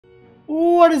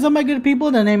What is up, my good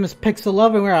people? The name is Pixel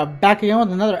Love, and we're back again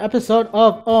with another episode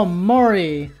of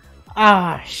Omori.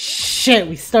 Ah, shit,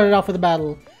 we started off with a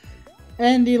battle.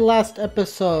 In the last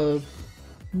episode,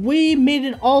 we made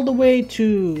it all the way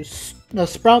to the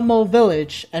Sproutmole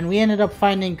village, and we ended up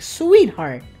finding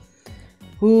Sweetheart,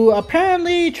 who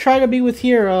apparently tried to be with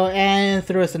Hero and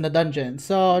threw us in the dungeon.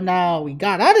 So now we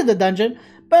got out of the dungeon,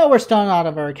 but we're still not out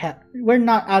of our we're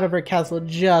not out of our castle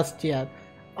just yet.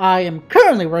 I am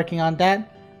currently working on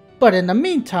that, but in the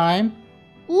meantime,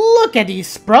 look at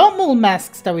these Sproutmole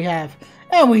masks that we have,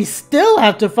 and we still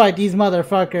have to fight these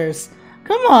motherfuckers.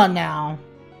 Come on now.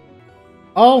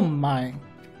 Oh my.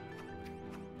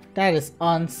 That is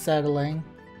unsettling.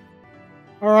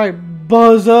 Alright,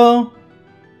 bozo.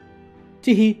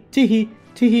 Teehee, teehee,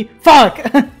 teehee. Fuck!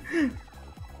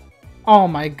 Oh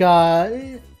my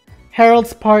god.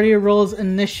 Harold's party rolls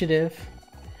initiative.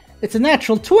 It's a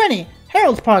natural 20!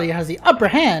 Harold's party has the upper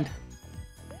hand.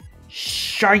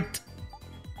 Shite.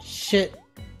 Shit.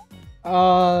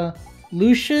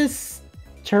 Lucius?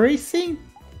 Teresi?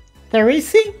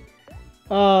 Theresi?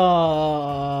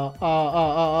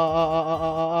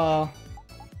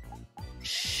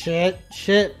 Shit.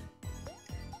 Shit.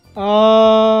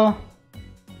 Oh,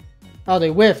 they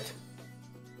whiffed.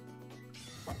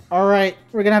 Alright,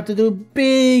 we're gonna have to do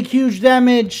big, huge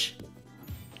damage.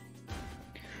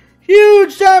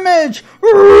 Huge damage!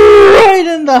 Right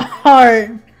in the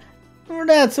heart!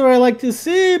 That's what I like to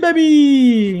see,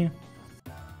 baby!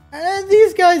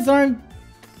 These guys aren't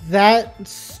that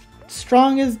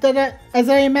strong as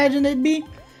I imagined they'd be.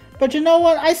 But you know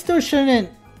what? I still shouldn't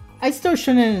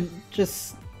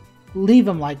just leave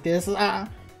them like this.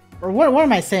 Or what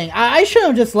am I saying? I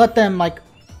shouldn't just let them, like,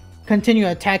 continue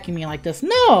attacking me like this.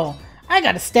 No! I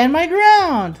gotta stand my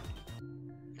ground!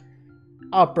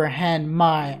 Upper hand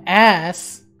my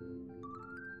ass.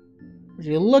 Would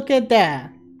you look at that?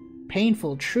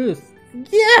 Painful truth.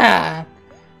 Yeah!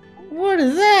 What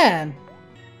is that?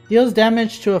 Deals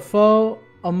damage to a foe,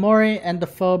 Omori, and the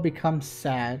foe becomes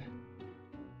sad.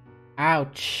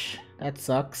 Ouch. That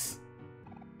sucks.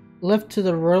 Lift to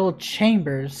the royal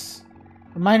chambers.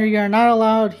 Reminder, you are not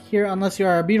allowed here unless you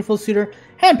are a beautiful suitor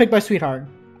handpicked by Sweetheart.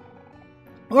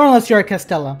 Or unless you are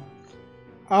Castella.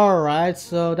 Alright,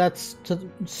 so that's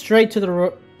straight to the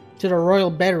royal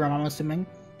bedroom, I'm assuming.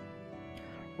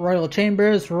 Royal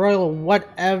chambers, royal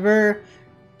whatever.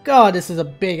 God, this is a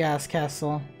big-ass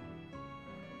castle.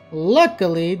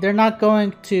 Luckily, they're not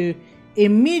going to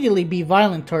immediately be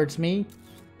violent towards me.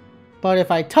 But if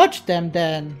I touch them,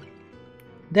 then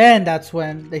that's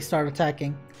when they start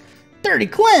attacking. 30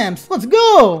 clams! Let's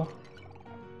go!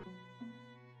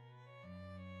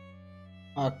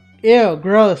 Ew,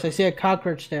 gross. I see a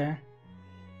cockroach there.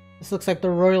 This looks like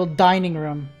the royal dining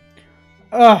room.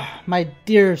 Ugh, my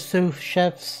dear sous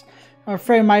chefs. I'm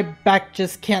afraid my back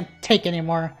just can't take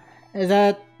anymore. Is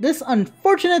at this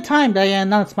unfortunate time that I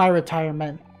announce my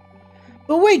retirement.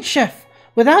 But wait, chef!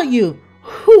 Without you,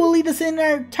 who will lead us in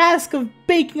our task of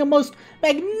baking a most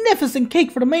magnificent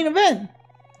cake for the main event?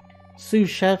 Sous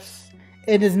chefs,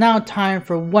 it is now time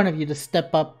for one of you to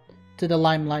step up to the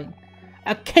limelight.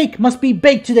 A cake must be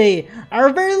baked today!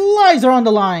 Our very lives are on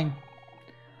the line!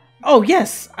 Oh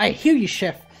yes, I hear you,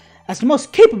 chef. As the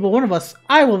most capable one of us,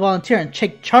 I will volunteer and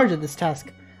take charge of this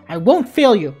task. I won't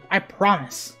fail you, I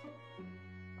promise.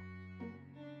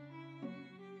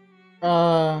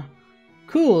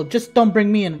 Cool, just don't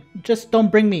bring me in. Just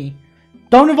don't bring me.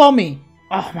 Don't involve me!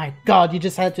 Oh my god, you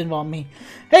just had to involve me.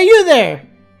 Hey, you there!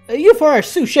 You for our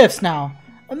sous chefs now.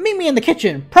 Meet me in the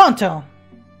kitchen, pronto!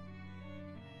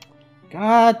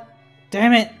 God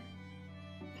damn it.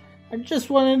 I just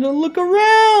wanted to look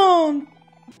around.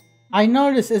 I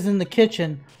know this isn't the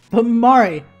kitchen, but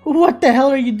Mari, what the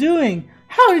hell are you doing?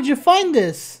 How did you find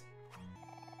this?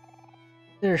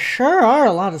 There sure are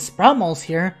a lot of Sproutmoles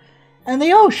here, and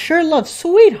they all sure love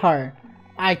Sweetheart.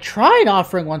 I tried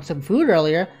offering one some food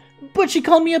earlier, but she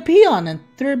called me a peon and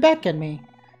threw it back at me.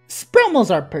 Sproutmoles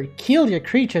are peculiar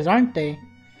creatures, aren't they?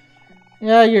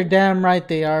 Yeah, you're damn right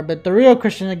they are, but the real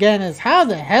question again is, how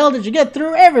the hell did you get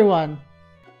through everyone?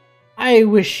 I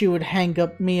wish you would hang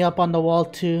me up on the wall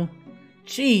too.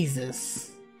 Jesus.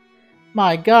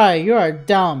 My guy, you are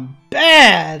down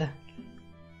bad.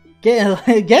 Get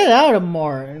out of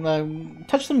more.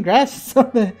 Touch some grass or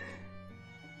something.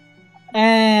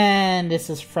 And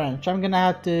this is French. I'm gonna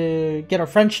have to get a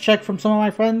French check from some of my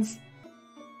friends.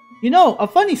 You know, a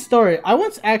funny story. I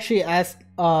once actually asked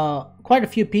quite a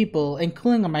few people,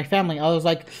 including my family. I was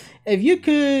like, if you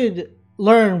could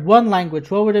learn one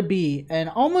language, what would it be? And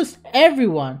almost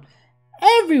everyone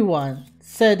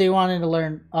said they wanted to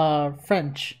learn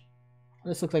French.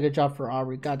 This looks like a job for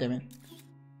Aubrey. God damn it.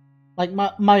 Like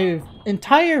my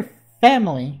entire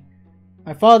family,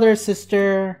 my father,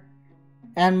 sister,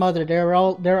 and mother, they're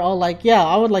all like, yeah,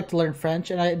 I would like to learn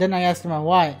French. And then I asked them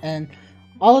why, and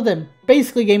all of them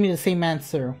basically gave me the same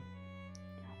answer.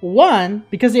 One,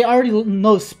 because they already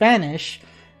know Spanish,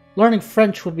 learning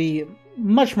French would be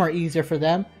much more easier for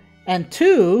them. And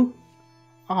two,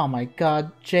 oh my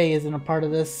god, Jay isn't a part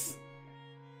of this.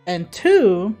 And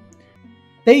two,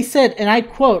 they said, and I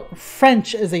quote,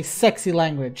 French is a sexy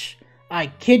language. I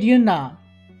kid you not.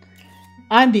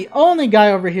 I'm the only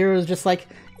guy over here who's just like,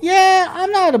 yeah,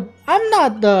 I'm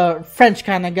not the French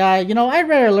kind of guy. You know, I'd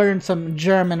rather learn some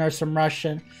German or some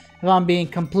Russian, if I'm being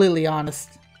completely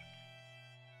honest.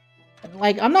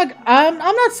 Like, I'm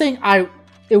not saying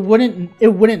it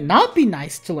wouldn't not be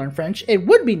nice to learn French. It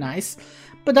would be nice,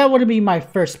 but that wouldn't be my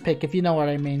first pick, if you know what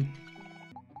I mean.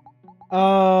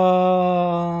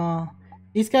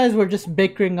 These guys were just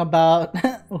bickering about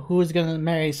who's gonna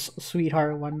marry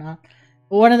Sweetheart and whatnot.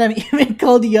 One of them even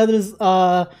called the other's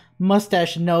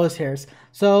mustache nose hairs.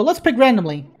 So let's pick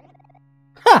randomly.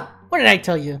 Ha! What did I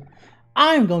tell you?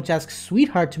 I'm going to ask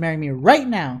Sweetheart to marry me right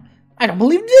now. I don't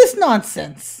believe this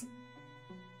nonsense.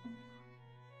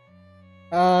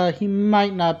 He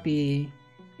might not be.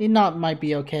 Might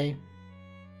be okay.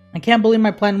 I can't believe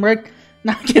my plan worked.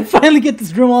 Now I can finally get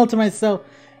this room all to myself.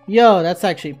 Yo, that's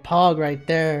actually Pog right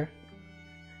there.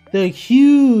 The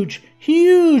huge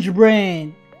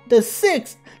brain.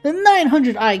 The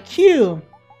 900 IQ.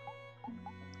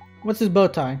 What's his bow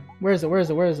tie? Where is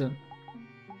it?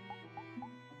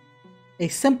 A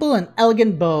simple and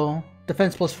elegant bow.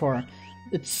 Defense +4.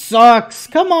 It sucks.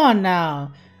 Come on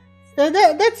now.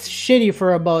 That's shitty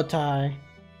for a bow tie.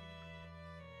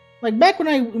 Like back when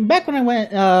I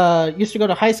went used to go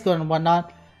to high school and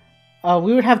whatnot,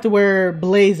 we would have to wear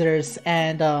blazers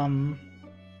and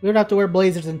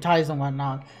ties and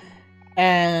whatnot.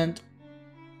 And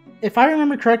if I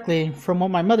remember correctly from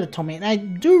what my mother told me, and I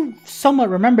do somewhat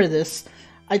remember this,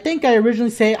 I think I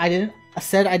originally said I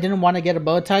didn't want to get a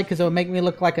bow tie because it would make me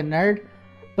look like a nerd.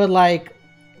 But like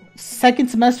second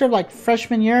semester, like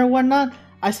freshman year and whatnot,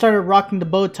 I started rocking the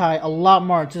bow tie a lot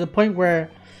more, to the point where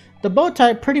the bow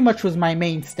tie pretty much was my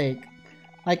mainstay.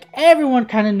 Like everyone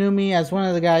kind of knew me as one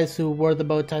of the guys who wore the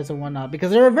bow ties and whatnot,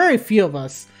 because there were very few of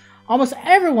us. Almost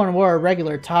everyone wore a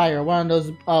regular tie or one of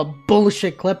those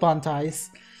bullshit clip-on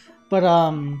ties. But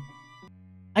I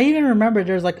even remember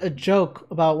there's like a joke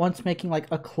about once making like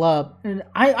a club, and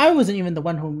I wasn't even the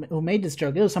one who made this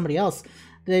joke. It was somebody else.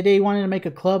 They wanted to make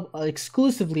a club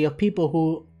exclusively of people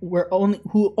who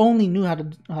only knew how to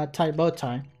tie a bow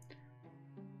tie.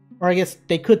 Or I guess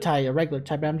they could tie a regular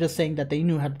tie, but I'm just saying that they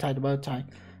knew how to tie the bow tie.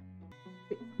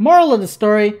 Moral of the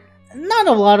story, not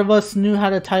a lot of us knew how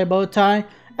to tie a bow tie,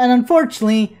 and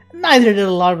unfortunately, neither did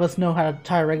a lot of us know how to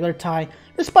tie a regular tie.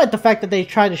 Despite the fact that they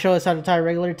tried to show us how to tie a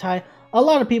regular tie, a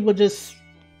lot of people just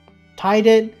tied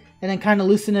it and then kind of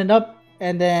loosened it up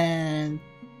and then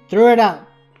threw it out.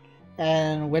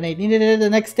 And when they needed it the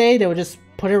next day, they would just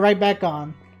put it right back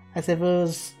on, as if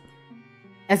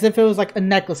it was like a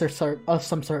necklace of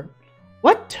some sort.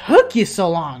 What took you so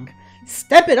long?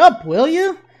 Step it up, will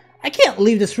you? I can't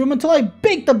leave this room until I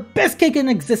bake the best cake in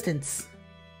existence.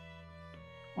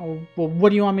 Oh, well, what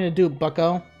do you want me to do,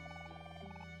 bucko?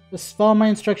 Just follow my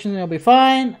instructions and it'll be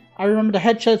fine. I remember the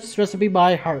headshots recipe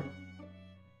by heart.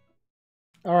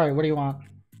 Alright, what do you want?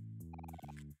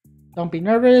 Don't be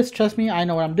nervous, trust me, I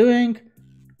know what I'm doing.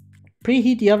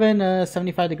 Preheat the oven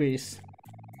 75 degrees.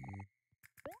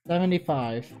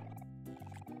 75.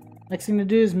 Next thing to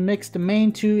do is mix the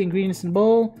main two ingredients in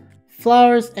bowl.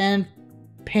 Flowers and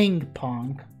ping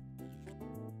pong.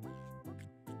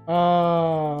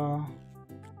 No,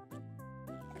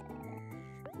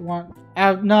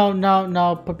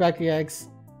 put back the eggs.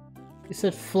 You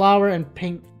said flour and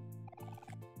ping.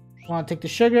 Want to take the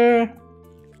sugar,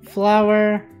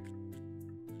 flour.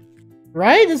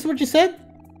 Right? This is what you said?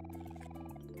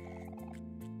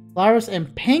 Flowers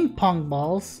and ping pong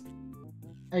balls.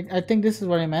 I think this is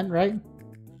what I meant, right?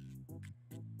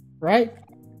 Right?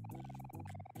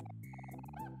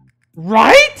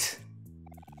 Right?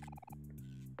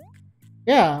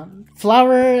 Yeah,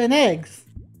 flour and eggs.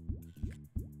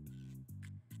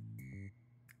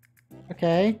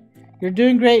 Okay. You're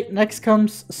doing great. Next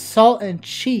comes salt and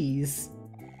cheese.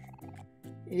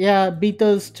 Yeah, beat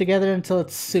those together until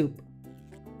it's soup.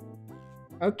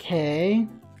 Okay.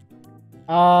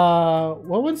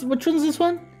 Which one's this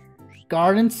one?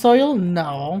 Garden soil?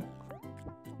 No.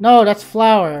 No, that's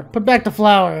flour. Put back the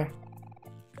flour.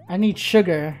 I need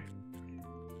sugar.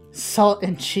 Salt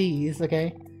and cheese,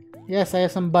 okay. Yes, I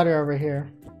have some butter over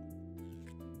here.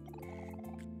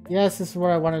 Yes, this is what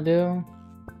I want to do.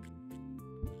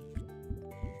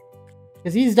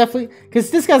 Because he's definitely...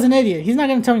 Because this guy's an idiot. He's not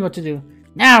going to tell me what to do.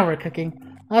 Now we're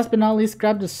cooking. Last but not least,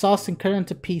 grab the sauce and cut it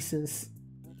into pieces.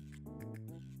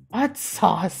 What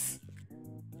sauce?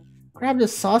 Grab the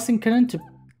sauce and cut it into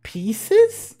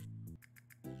pieces?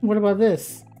 What about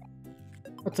this?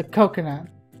 What's a coconut?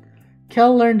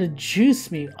 Kel learned to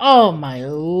juice me. Oh my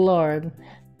lord.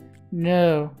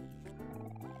 No.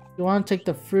 You want to take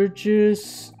the fruit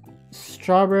juice,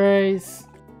 strawberries,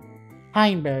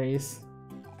 pine berries.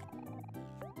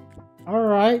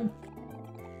 Alright.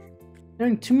 There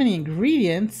aren't too many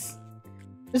ingredients.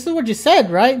 This is what you said,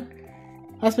 right?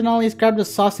 Last but not least, grab the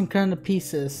sauce and cut into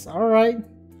pieces. Alright.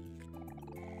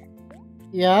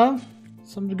 Yeah.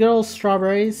 Some good old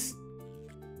strawberries.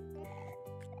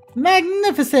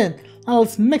 Magnificent! Now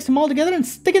let's mix them all together and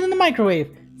stick it in the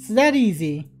microwave. It's that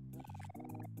easy.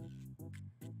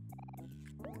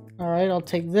 Alright, I'll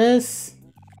take this.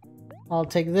 I'll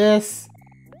take this.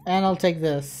 And I'll take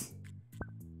this.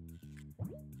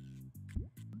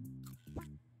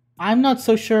 I'm not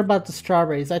so sure about the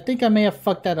strawberries. I think I may have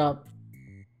fucked that up.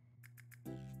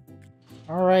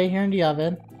 Alright, here in the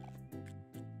oven.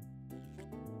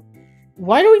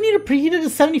 Why do we need to preheat it to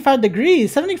 75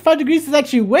 degrees? 75 degrees is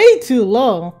actually way too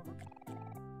low.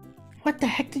 What the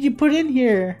heck did you put in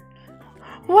here?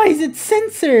 Why is it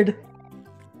censored?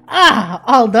 Ah,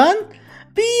 all done?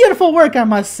 Beautiful work, I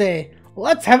must say.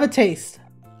 Let's have a taste.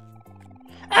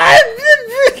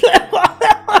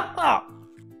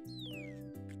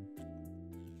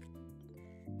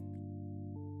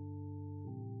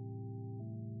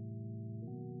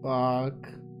 Fuck.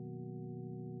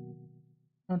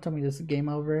 Don't tell me this is game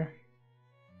over.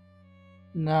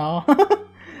 No.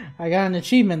 I got an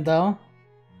achievement though.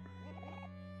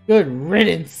 Good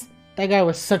riddance. That guy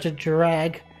was such a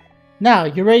drag. Now,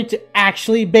 you ready to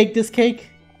actually bake this cake?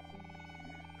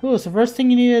 Cool, so first thing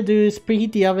you need to do is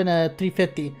preheat the oven at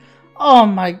 350. Oh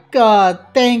my god,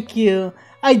 thank you.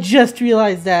 I just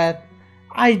realized that.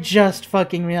 I just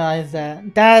fucking realized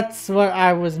that. That's what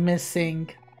I was missing.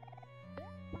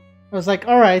 I was like,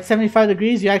 alright, 75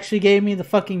 degrees, you actually gave me the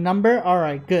fucking number?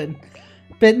 Alright, good.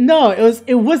 But no,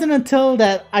 it wasn't until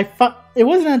that it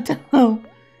wasn't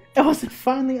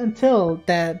finally until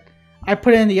that I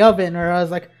put it in the oven where I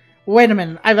was like, wait a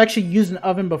minute, I've actually used an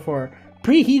oven before.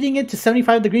 Preheating it to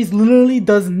 75 degrees literally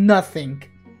does nothing.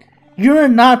 You're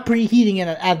not preheating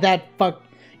it at that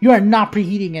you are not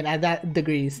preheating it at that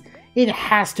degrees. It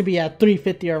has to be at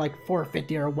 350 or like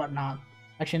 450 or whatnot.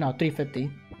 Actually no,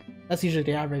 350. That's usually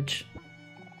the average.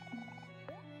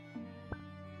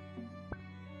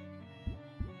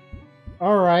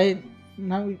 Alright.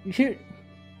 Now here.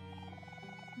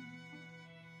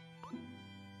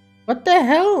 What the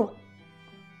hell?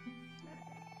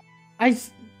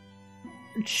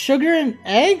 Sugar and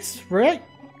eggs, right?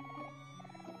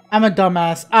 I'm a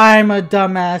dumbass. I'm a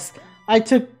dumbass. I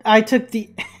took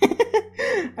the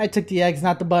I took the eggs,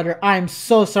 not the butter. I'm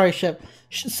so sorry, chef.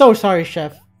 So sorry,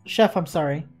 chef. Chef, I'm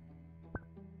sorry.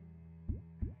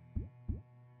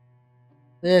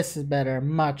 This is better,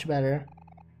 much better.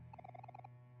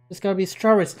 It's gotta be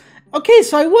strawberries. Okay,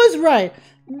 so I was right.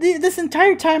 This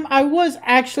entire time I was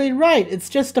actually right. It's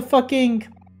just a fucking...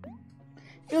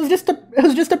 It was just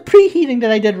a preheating that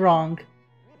I did wrong.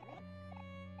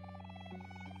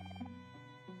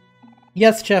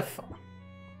 Yes, chef.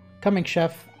 Coming,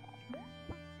 chef.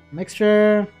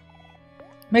 Mixture.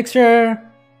 Mixture.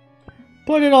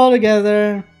 Put it all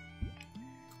together.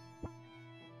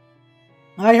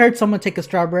 I heard someone take a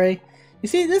strawberry. You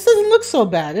see, this doesn't look so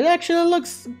bad. It actually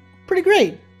looks pretty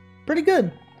great. Pretty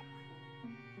good.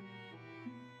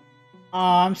 Oh,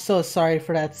 I'm so sorry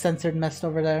for that censored mess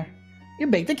over there. You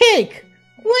baked a cake!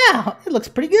 Wow, it looks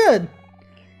pretty good.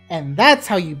 And that's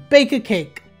how you bake a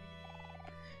cake.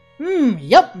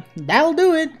 Yep, that'll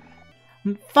do it.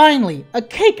 Finally, a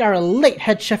cake our late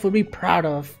head chef would be proud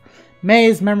of. May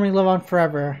his memory live on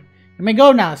forever. You may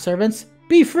go now, servants.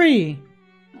 Be free.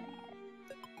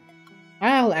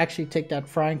 I'll actually take that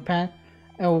frying pan.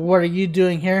 And what are you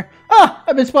doing here? Ah,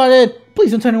 I've been spotted.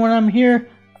 Please don't tell anyone I'm here.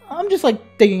 I'm just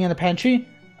like digging in the pantry.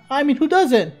 I mean, who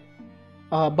does it?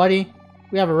 Buddy,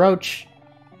 we have a roach.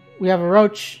 We have a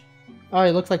roach. Oh,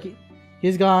 it looks like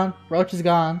he's gone. Roach is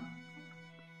gone.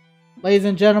 Ladies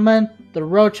and gentlemen, the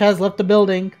roach has left the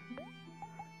building.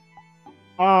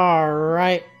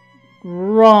 Alright.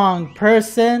 Wrong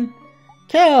person.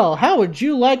 Kel, how would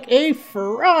you like a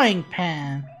frying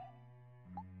pan?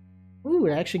 Ooh,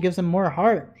 it actually gives him more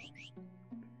heart.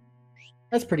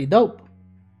 That's pretty dope.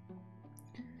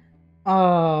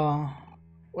 Oh,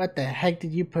 what the heck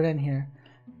did you put in here?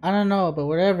 I don't know, but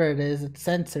whatever it is, it's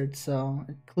censored, so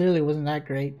it clearly wasn't that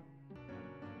great.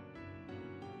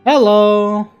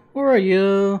 Hello! Who are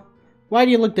you? Why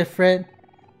do you look different?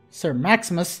 Sir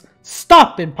Maximus,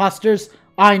 stop, imposters!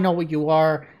 I know what you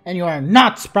are, and you are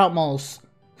not Sproutmoles.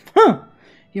 Huh!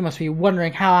 You must be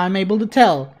wondering how I'm able to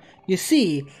tell. You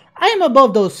see, I am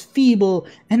above those feeble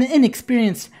and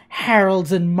inexperienced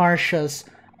Harolds and Marcias.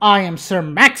 I am Sir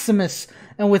Maximus,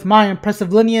 and with my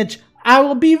impressive lineage, I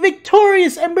will be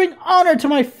victorious and bring honor to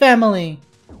my family.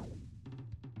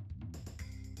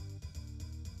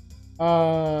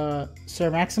 Sir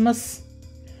Maximus?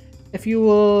 If you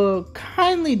will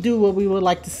kindly do what we would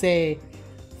like to say,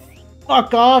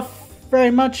 fuck off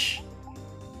very much.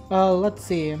 Let's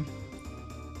see.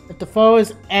 If the foe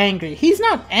is angry. He's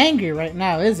not angry right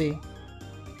now, is he?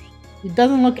 He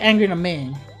doesn't look angry to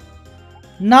me.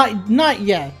 Not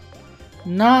yet.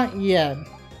 Not yet.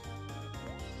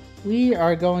 We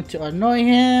are going to annoy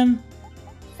him.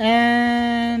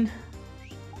 And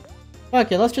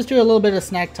okay, let's just do a little bit of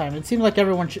snack time. It seems like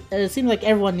everyone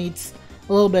needs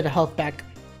a little bit of health back.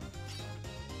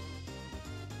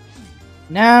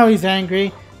 Now he's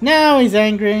angry. Now he's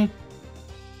angry.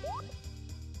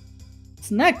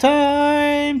 Snack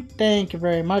time! Thank you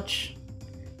very much.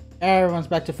 Everyone's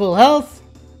back to full health.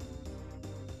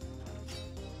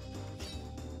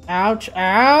 Ouch,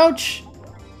 ouch!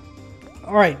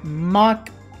 Alright, Mock.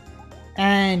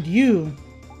 And you.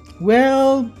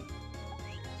 Well,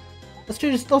 let's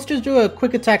just do a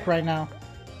quick attack right now.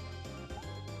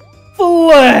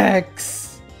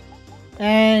 Flex!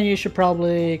 And you should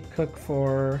probably cook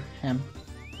for him.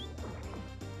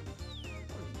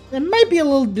 It might be a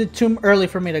little bit too early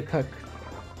for me to cook.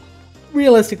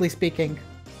 Realistically speaking.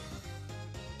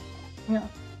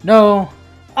 No.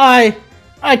 I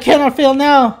cannot fail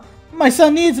now. My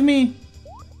son needs me.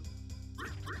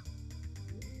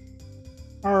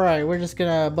 Alright, we're just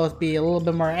gonna both be a little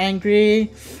bit more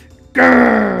angry.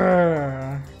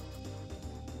 Grrr.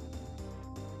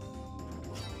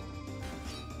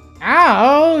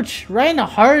 Ouch! Right in the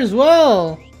heart as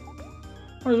well.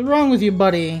 What is wrong with you,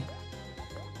 buddy?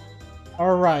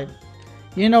 Alright.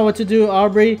 You know what to do,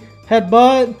 Aubrey.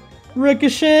 Headbutt.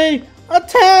 Ricochet.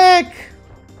 Attack!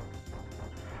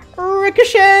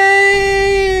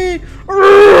 Ricochet!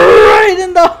 Right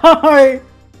in the heart!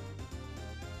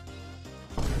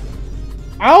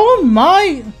 Oh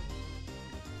my!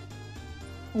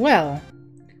 Well,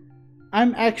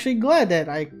 I'm actually glad that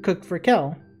I cooked for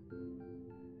Kel.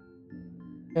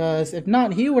 Because if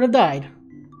not, he would have died.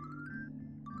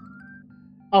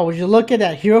 Oh, would you look at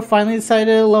that? Hero finally decided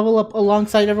to level up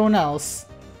alongside everyone else.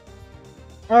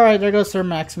 Alright, there goes Sir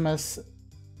Maximus.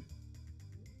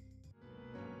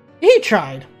 He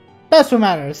tried. That's what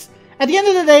matters. At the end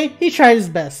of the day, he tried his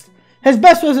best. His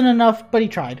best wasn't enough, but he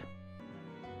tried.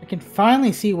 I can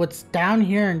finally see what's down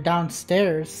here and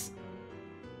downstairs.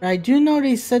 I do know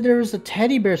they said there was a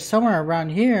teddy bear somewhere around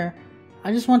here.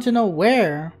 I just want to know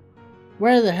where.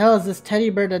 Where the hell is this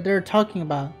teddy bear that they're talking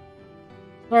about?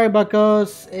 Sorry,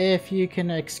 buckos. If you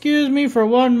can excuse me for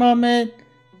one moment.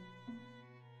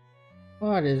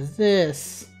 What is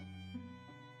this?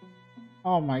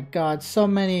 Oh my god, so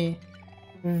many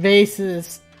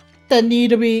vases that need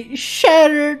to be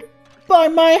shattered by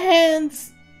my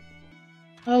hands.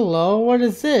 Hello, what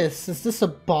is this? Is this a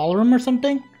ballroom or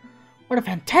something? What a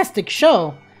fantastic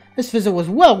show! This visit was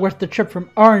well worth the trip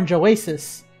from Orange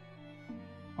Oasis.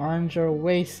 Orange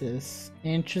Oasis.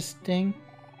 Interesting.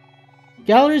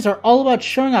 Galleries are all about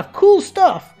showing off cool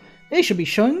stuff. They should be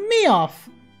showing me off.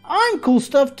 I'm cool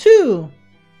stuff too.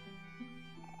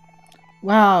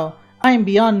 Wow, I am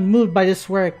beyond moved by this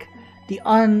work. The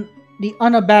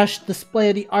unabashed display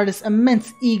of the artist's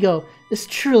immense ego is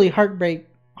truly breathtaking.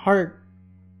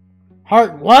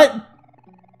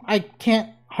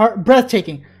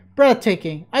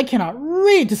 Breathtaking. I cannot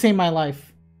read to save my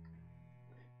life.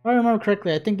 If I remember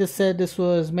correctly, I think this said this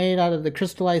was made out of the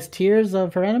crystallized tears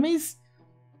of her enemies.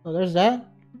 So there's that.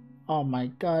 Oh my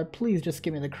god, please just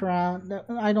give me the crown.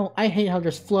 I hate how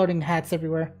there's floating hats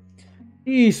everywhere.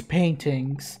 These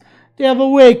paintings, they have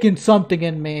awakened something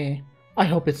in me. I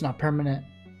hope it's not permanent.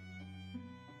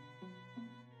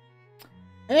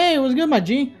 Hey, what's good, my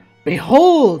G?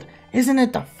 Behold, isn't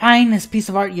it the finest piece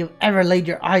of art you've ever laid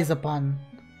your eyes upon?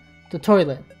 The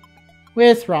toilet.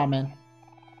 With ramen.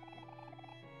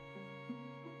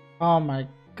 Oh my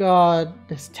god,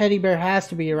 this teddy bear has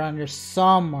to be around here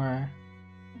somewhere.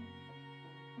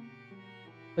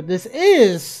 But this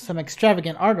is some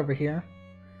extravagant art over here.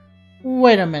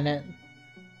 Wait a minute.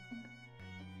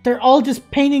 They're all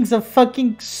just paintings of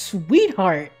fucking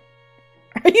Sweetheart.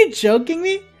 Are you joking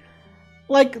me?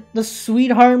 Like the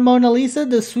Sweetheart Mona Lisa,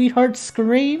 the Sweetheart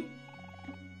Scream?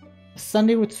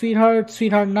 Sunday with Sweetheart,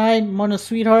 Sweetheart Night, Mona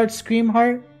Sweetheart, Scream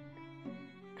Heart?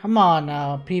 Come on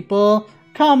now, people.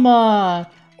 Come on.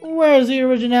 Where's the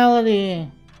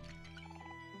originality?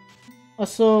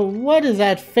 Also, what is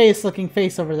that face-looking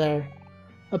face over there?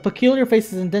 A peculiar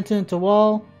face is indented into a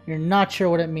wall. You're not sure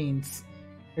what it means.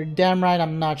 You're damn right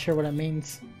I'm not sure what it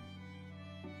means.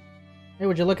 Hey,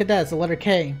 would you look at that? It's the letter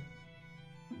K.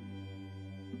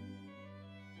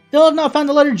 Still have not found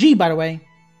the letter G, by the way.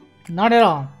 Not at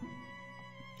all.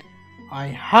 I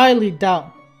highly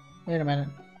doubt... Wait a minute.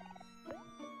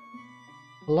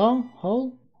 Hello?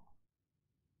 Hold? Is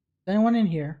anyone in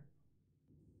here?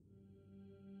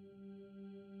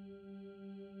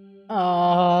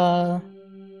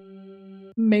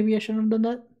 Maybe I shouldn't have done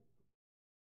that.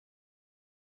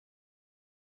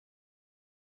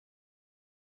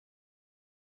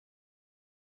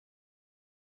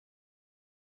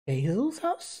 Basil's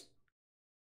house?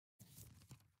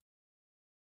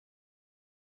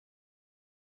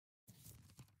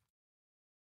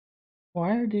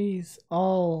 Why are these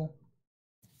all...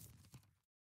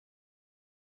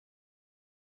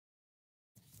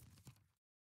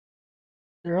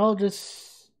 They're all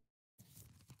just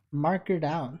markered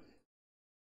out.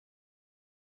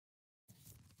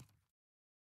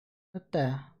 What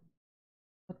the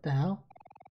hell?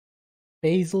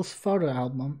 Basil's photo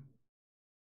album.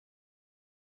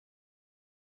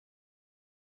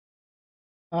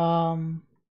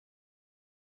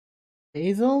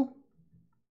 Basil?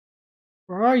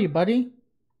 Where are you, buddy?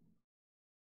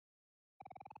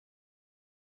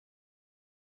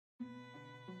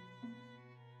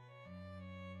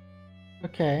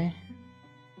 Okay.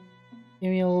 Give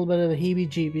me a little bit of the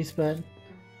heebie-jeebies, but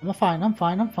I'm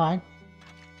fine.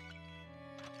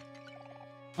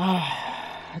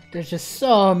 Ah, there's just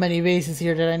so many bases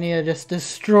here that I need to just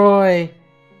destroy.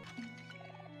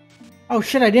 Oh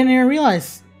shit, I didn't even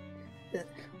realize.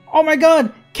 Oh my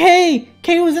god! K!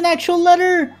 K was an actual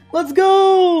letter! Let's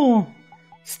go!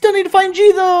 Still need to find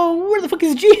G though! Where the fuck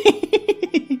is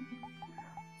G?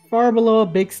 Far below a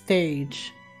big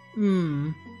stage.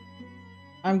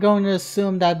 I'm going to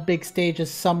assume that big stage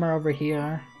is somewhere over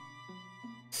here.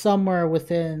 Somewhere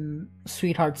within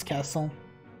Sweetheart's Castle.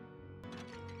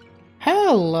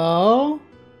 Hello!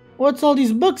 What's all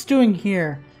these books doing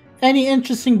here? Any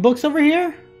interesting books over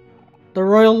here? The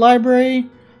Royal Library?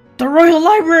 The Royal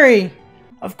Library!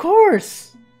 Of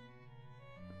course!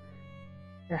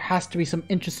 There has to be some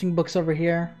interesting books over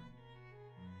here.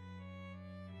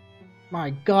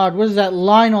 My god, what is that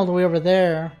line all the way over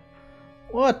there?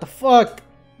 What the fuck?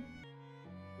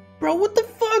 Bro, what the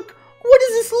fuck? What is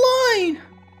this line?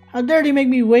 How dare they make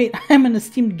me wait? I'm an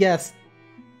esteemed guest.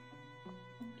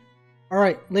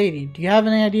 Alright, lady, do you have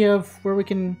any idea of where we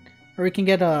can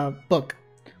get a book?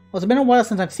 Well, it's been a while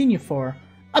since I've seen you for.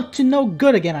 Up to no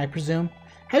good again, I presume.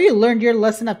 Have you learned your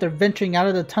lesson after venturing out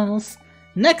of the tunnels?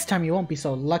 Next time you won't be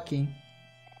so lucky.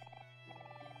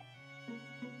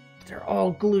 They're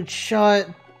all glued shut.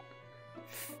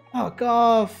 Fuck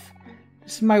off.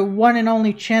 This is my one and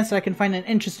only chance that I can find an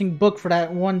interesting book for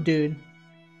that one dude.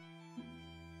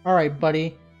 Alright,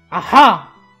 buddy.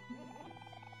 Aha!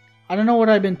 I don't know what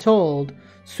I've been told.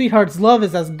 Sweetheart's love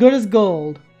is as good as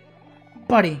gold.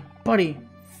 Buddy,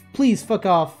 please fuck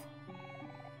off.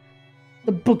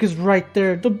 The book is right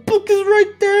there. The book is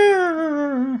right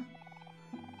there!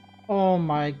 Oh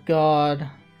my god.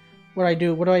 What do I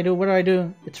do? What do I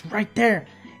do? It's right there.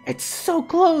 It's so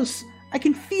close. I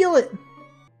can feel it.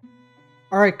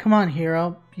 Alright, come on,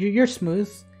 hero. You're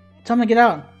smooth. Tell me to get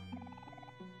out.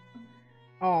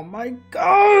 Oh my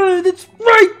god! It's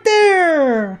right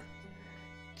there!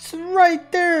 It's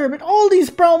right there! But all these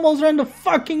promos are in the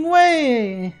fucking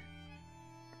way!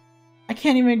 I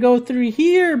can't even go through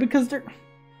here because they're...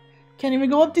 Can't even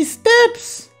go up these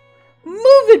steps!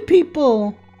 Move it,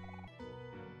 people!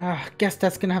 Guess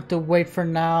that's gonna have to wait for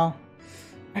now.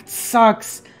 That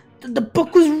sucks. The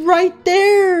book was right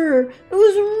there! It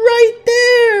was right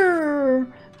there!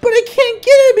 But I can't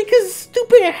get it because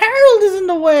stupid Harold is in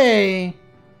the way!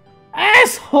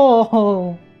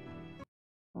 Asshole!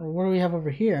 What do we have over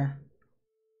here?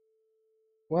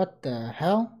 What the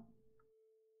hell?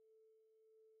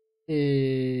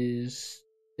 Is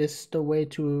this the way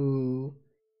to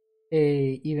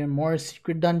a even more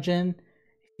secret dungeon?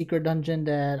 Secret dungeon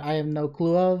that I have no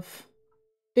clue of?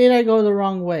 Did I go the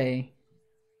wrong way?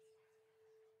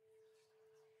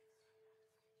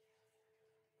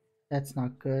 That's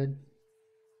not good.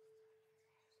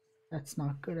 That's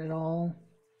not good at all.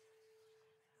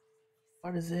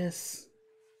 What is this?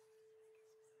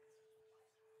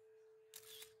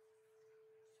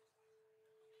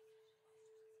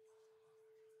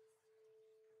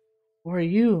 Who are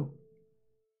you?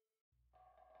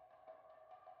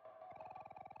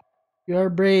 You are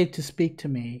brave to speak to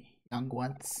me, young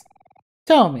ones.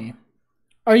 Tell me,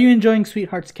 are you enjoying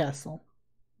Sweetheart's Castle?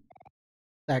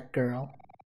 That girl.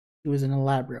 She was an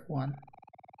elaborate one.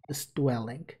 This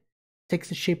dwelling takes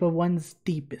the shape of one's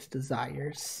deepest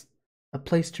desires. A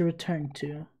place to return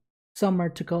to. Somewhere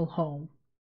to call home.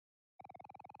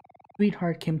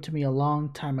 Sweetheart came to me a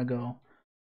long time ago,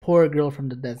 poor girl from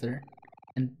the desert,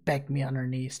 and begged me on her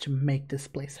knees to make this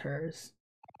place hers.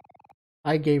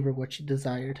 I gave her what she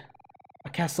desired. A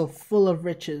castle full of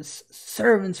riches,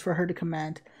 servants for her to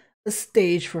command, a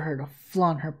stage for her to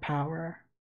flaunt her power.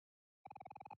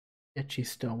 Yet she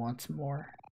still wants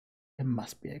more. It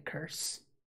must be a curse.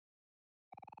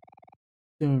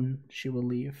 Soon she will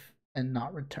leave and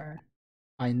not return.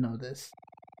 I know this.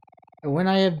 And when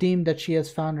I have deemed that she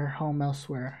has found her home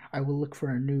elsewhere, I will look for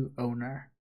a new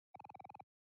owner.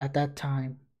 At that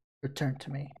time, return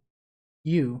to me.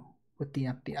 You, with the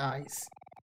empty eyes.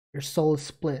 Your soul is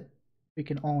split. We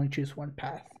can only choose one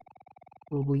path.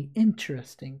 It will be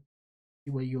interesting to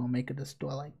see what you will make of this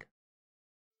dwelling.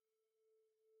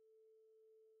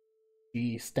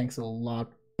 Jeez, thanks a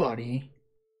lot, buddy.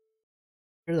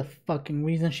 You're the fucking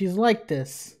reason she's like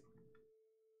this.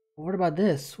 What about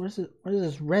this? What is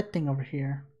this red thing over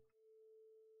here?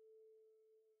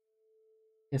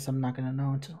 Guess I'm not gonna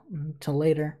know until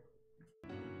later.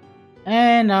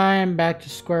 And I'm back to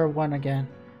square one again.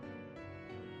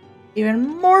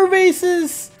 Even more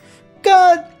vases!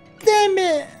 God damn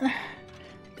it!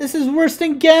 This is worse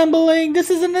than gambling. This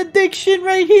is an addiction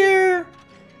right here.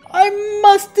 I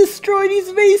must destroy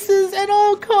these vases at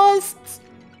all costs.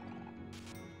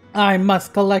 I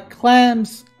must collect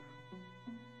clams.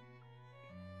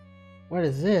 What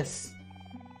is this?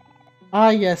 Ah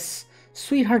yes,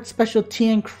 Sweetheart special tea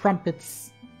and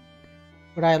crumpets.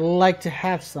 Would I like to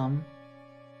have some?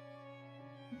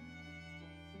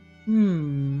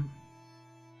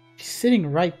 She's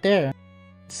sitting right there.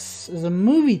 This is a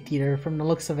movie theater from the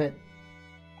looks of it.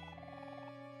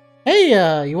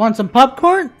 Hey, you want some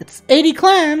popcorn? It's 80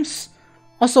 clams.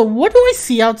 Also, what do I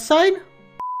see outside?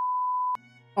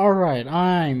 Alright,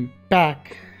 I'm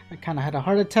back. I kinda had a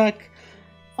heart attack.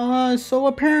 So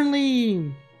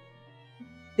apparently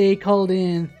they called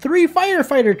in 3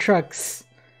 firefighter trucks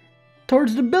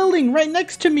towards the building right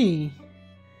next to me.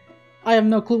 I have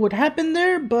no clue what happened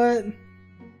there, but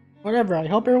whatever. I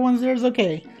hope everyone's there is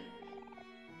okay.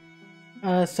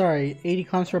 Sorry, 80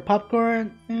 clams for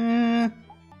popcorn?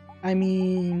 I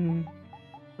mean,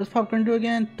 what's popcorn do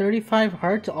again? 35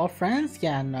 heart to all friends?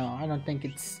 Yeah, no, I don't think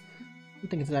it's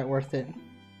that worth it.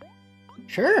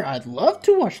 Sure, I'd love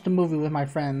to watch the movie with my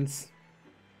friends.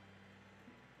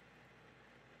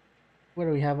 What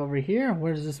do we have over here?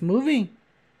 Where's this movie?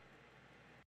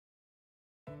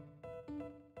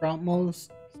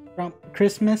 From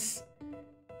Christmas?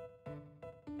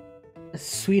 A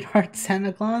Sweetheart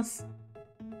Santa Claus?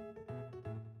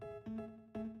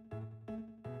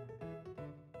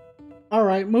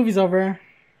 Alright, movie's over.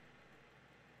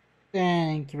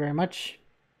 Thank you very much.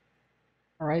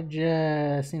 Alright,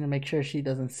 just need to make sure she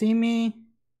doesn't see me.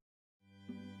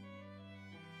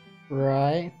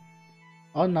 Right.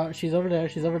 Oh no, she's over there,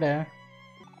 she's over there.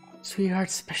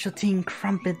 Sweetheart specialty and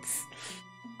crumpets.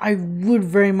 I would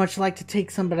very much like to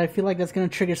take some, but I feel like that's gonna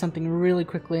trigger something really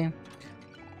quickly.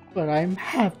 But I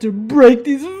have to break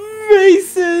these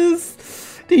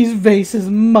vases! These vases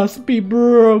must be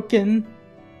broken.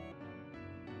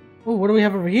 Oh, what do we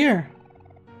have over here?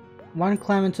 1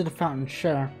 clam into the fountain,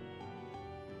 sure.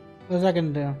 What's that gonna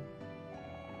do?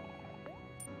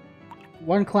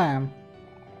 1 clam.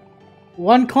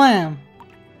 1 clam!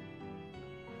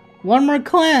 1 more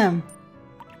clam!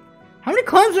 How many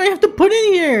clams do I have to put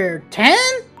in here? 10?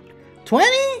 20?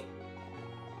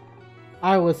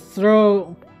 I will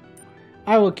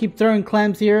keep throwing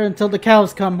clams here until the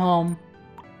cows come home.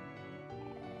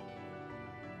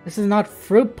 This is not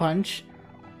fruit punch.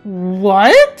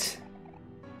 What?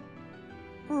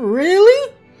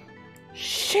 Really?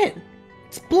 Shit,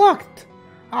 it's blocked.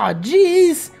 Aw,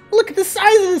 jeez, look at the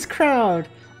size of this crowd.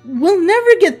 We'll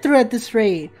never get through at this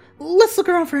rate. Let's look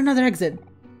around for another exit.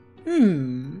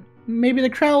 Maybe the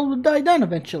crowd will die down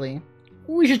eventually.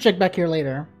 We should check back here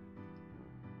later.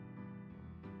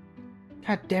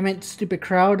 God damn it, stupid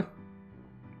crowd.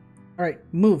 Alright,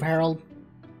 move, Harold.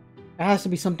 There has to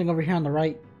be something over here on the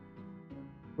right.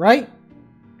 Right?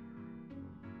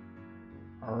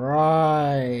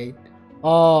 Right.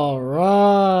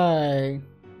 Alright.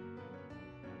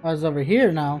 What's over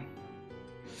here now?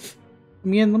 Let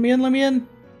me in, let me in, let me in.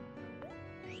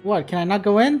 What, can I not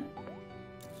go in?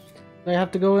 Do I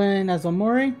have to go in as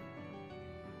Omori?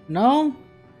 No?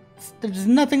 There's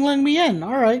nothing letting me in,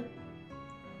 alright.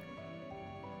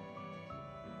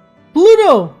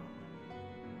 Pluto!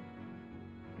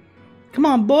 Come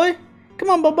on, boy.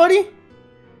 Come on, buddy.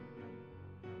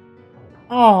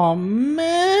 Oh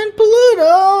man,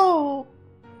 Pluto!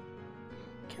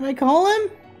 Can I call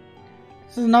him?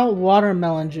 This is not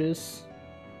watermelon juice.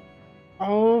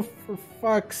 Oh, for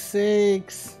fuck's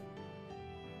sakes.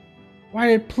 Why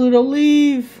did Pluto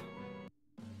leave?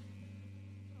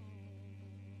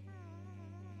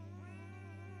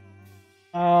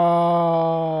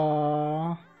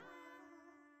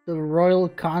 The Royal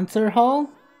Concert Hall?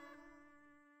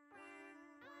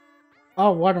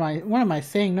 Oh, what am I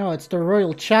saying? No, it's the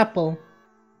Royal Chapel.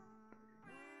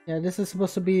 Yeah, this is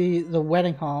supposed to be the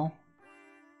wedding hall.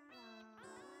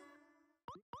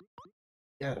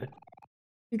 Yeah,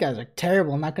 you guys are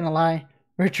terrible, not gonna lie.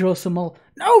 Virtuoso.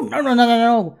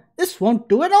 No! This won't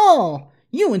do at all!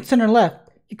 You in center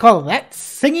left, you call that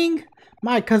singing?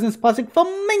 My cousin's Plastic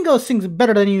Flamingo sings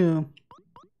better than you!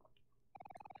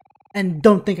 And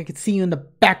don't think I could see you in the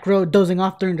back row dozing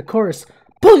off during the chorus.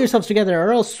 Pull yourselves together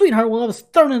or else sweetheart will have us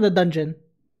thrown in the dungeon.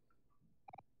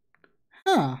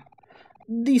 Huh.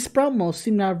 These Sproutmos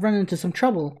seem to have run into some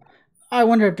trouble. I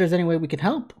wonder if there's any way we can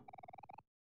help.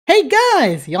 Hey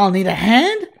guys! Y'all need a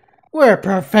hand? We're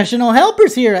professional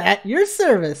helpers here at your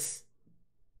service.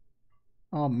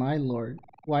 Oh my lord.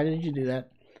 Why did you do that?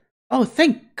 Oh,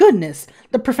 thank goodness!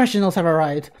 The professionals have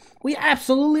arrived. We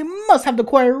absolutely must have the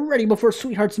choir ready before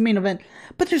Sweetheart's main event,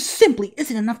 but there simply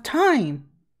isn't enough time.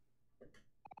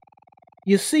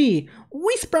 You see,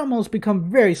 we Sproutmos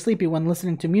become very sleepy when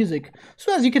listening to music,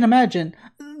 so as you can imagine,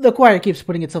 the choir keeps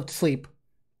putting itself to sleep.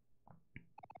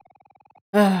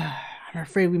 I'm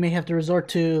afraid we may have to resort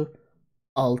to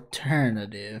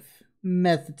alternative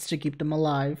methods to keep them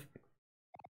alive.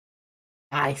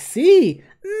 I see!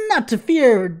 Not to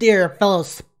fear, dear fellow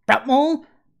Sproutmole.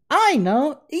 I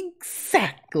know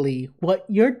exactly what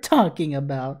you're talking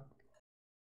about.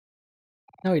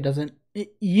 No, he doesn't.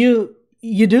 You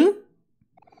do?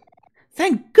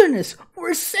 Thank goodness,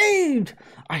 we're saved!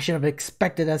 I should have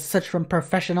expected as such from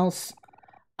professionals.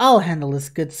 I'll handle this,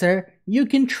 good sir. You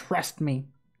can trust me.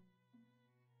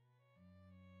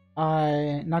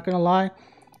 Not gonna lie,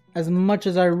 as much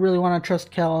as I really want to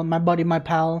trust Kel, my buddy, my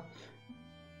pal,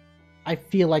 I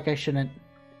feel like I shouldn't.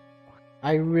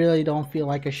 I really don't feel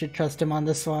like I should trust him on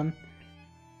this one.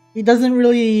 He doesn't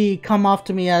really come off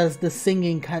to me as the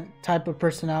singing type of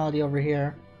personality over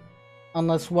here.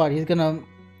 Unless what, he's gonna...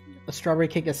 a strawberry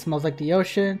cake that smells like the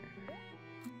ocean.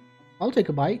 I'll take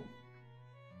a bite.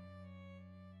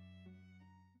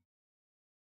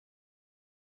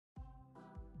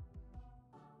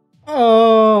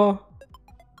 Oh,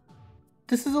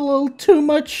 this is a little too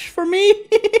much for me.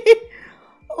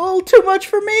 A little too much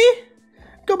for me.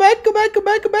 Go back.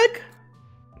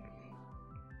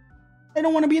 I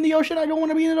don't want to be in the ocean.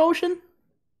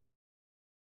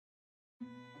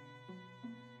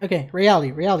 Okay,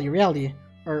 reality.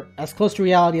 Or as close to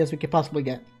reality as we could possibly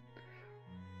get.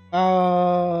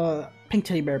 Pink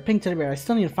teddy bear. I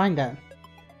still need to find that.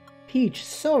 Peach,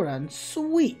 soda,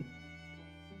 sweet.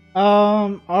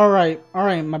 Alright,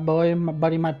 my boy, my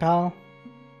buddy, my pal.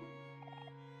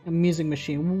 A music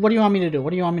machine. What do you want me to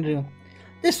do?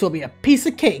 This will be a piece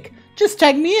of cake. Just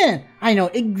tag me in. I know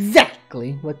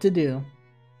exactly what to do.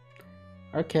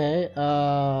 Okay,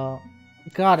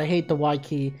 God, I hate the Y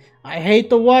key. I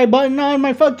hate the Y button on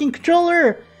my fucking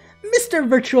controller! Mr.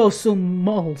 Virtuoso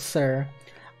Mole, sir.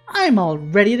 I'm all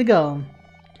ready to go.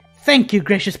 Thank you,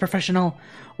 gracious professional.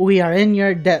 We are in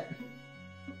your debt.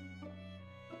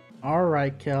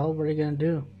 Alright, Kel, what are you gonna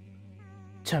do?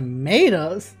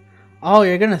 Tomatoes? Oh,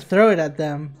 you're gonna throw it at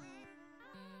them.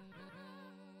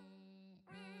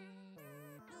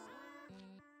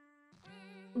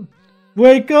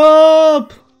 Wake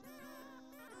up!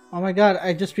 Oh my god,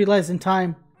 I just realized in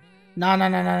time. No.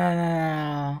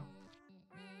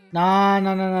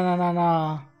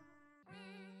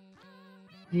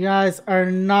 You guys are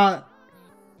not...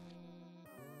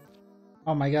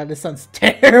 Oh my god, this sounds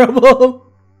terrible!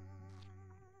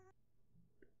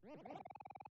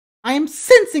 I am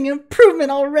sensing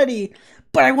improvement already!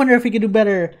 But I wonder if we can do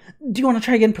better. Do you want to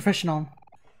try again, professional?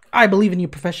 I believe in you,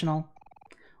 professional.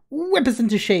 Whip us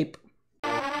into shape.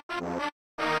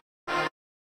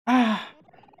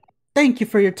 Thank you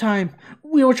for your time.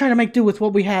 We will try to make do with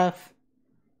what we have.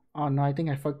 Oh no, I think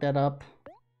I fucked that up.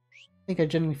 I think I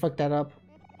genuinely fucked that up.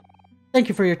 Thank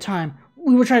you for your time.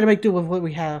 We will try to make do with what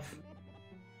we have.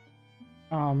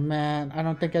 Oh man, I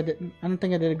don't think I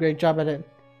did a great job at it.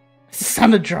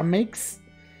 Sound of drum makes?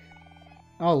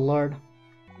 Oh lord.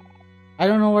 I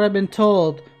don't know what I've been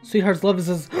told. Sweetheart's love is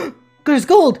as good as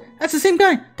gold! That's the same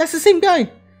guy!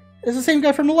 It's the same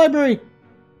guy from the library!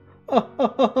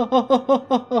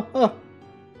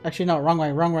 Actually, no, wrong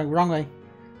way, wrong way, wrong way.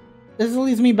 This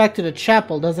leads me back to the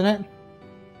chapel, doesn't it?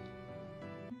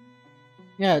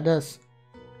 Yeah, it does.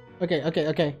 Okay, okay,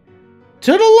 okay.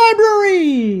 To the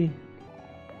library!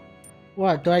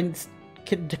 What, do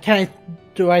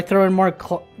I throw in more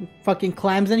fucking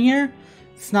clams in here?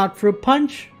 It's not fruit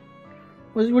punch?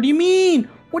 What do you mean?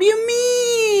 What do you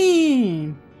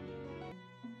mean?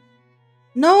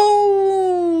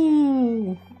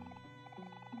 No!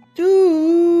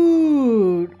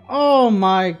 Dude! Oh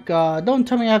my god. Don't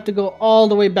tell me I have to go all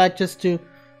the way back just to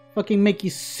fucking make you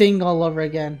sing all over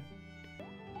again.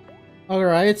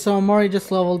 Alright, so Omori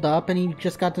just leveled up and he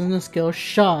just got this new skill,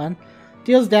 Sean.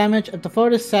 Deals damage if the foe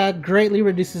is sad, greatly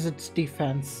reduces its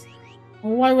defense.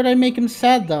 Well, why would I make him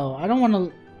sad though? I don't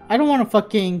wanna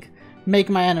fucking make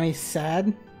my enemies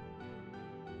sad.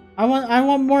 I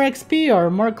want more XP or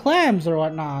more clams or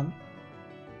whatnot.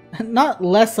 Not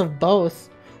less of both.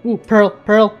 Ooh, Pearl,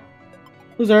 Pearl.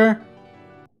 Who's her?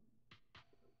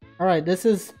 Alright, this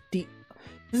is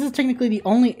technically the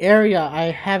only area I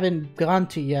haven't gone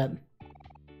to yet.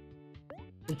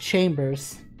 The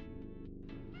chambers.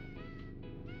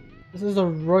 This is the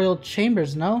royal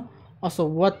chambers, no? Also,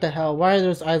 what the hell? Why are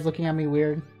those eyes looking at me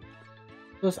weird?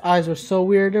 Those eyes were so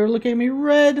weird. They were looking at me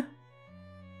red.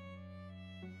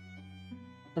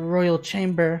 The royal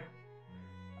chamber.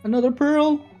 Another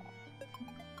pearl.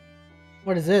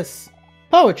 What is this?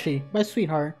 Poetry by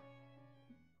Sweetheart.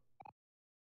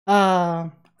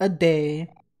 A day.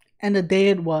 And a day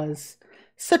it was.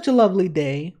 Such a lovely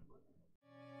day.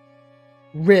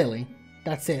 Really?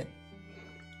 That's it.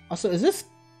 Also, is this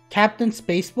Captain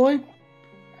Spaceboy?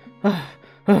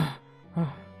 Uh-oh.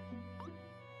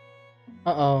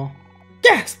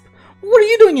 Gasp! What are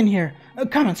you doing in here?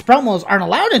 Common sprout moles aren't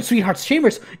allowed in Sweetheart's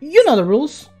chambers. You know the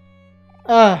rules.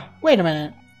 Wait a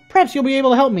minute. Perhaps you'll be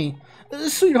able to help me.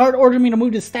 Sweetheart ordered me to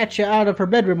move this statue out of her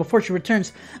bedroom before she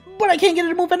returns, but I can't get it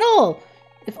to move at all.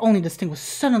 If only this thing was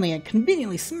suddenly and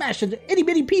conveniently smashed into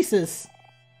itty-bitty pieces.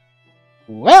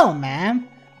 Well, ma'am,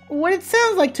 what it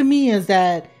sounds like to me is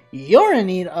that you're in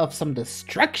need of some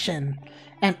destruction,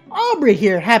 and Aubrey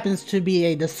here happens to be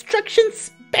a destruction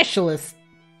specialist.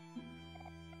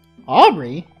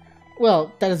 Aubrey?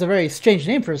 Well, that is a very strange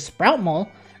name for a sprout mole.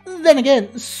 Then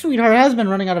again, Sweetheart has been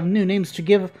running out of new names to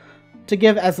give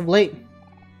as of late.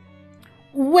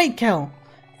 Wait, Kel,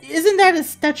 isn't that a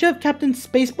statue of Captain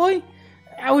Spaceboy?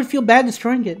 I would feel bad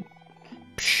destroying it.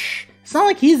 Psh, it's not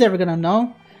like he's ever gonna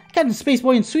know. Captain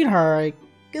Spaceboy and Sweetheart are like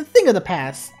a thing of the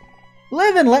past.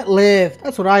 Live and let live,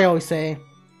 that's what I always say.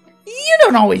 You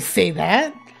don't always say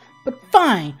that, but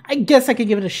fine, I guess I could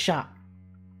give it a shot.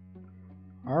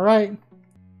 Alright.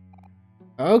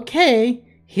 Okay,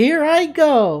 here I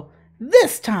go.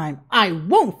 This time, I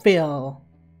won't fail.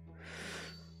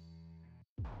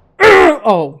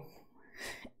 Oh.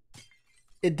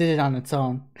 It did it on its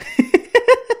own.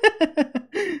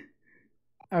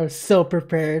 I was so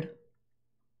prepared.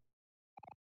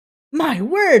 My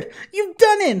word! You've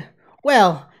done it!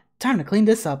 Well, time to clean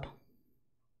this up.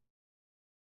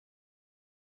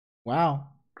 Wow.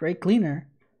 Great cleaner.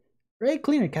 Great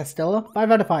cleaner, Castella.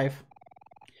 5 out of 5.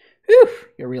 Whew!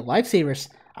 You're real lifesavers.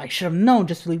 I should have known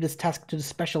just to leave this task to the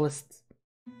specialists.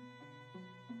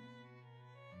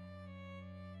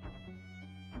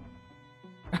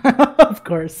 Of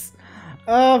course.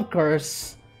 Of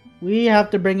course. We have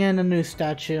to bring in a new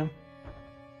statue.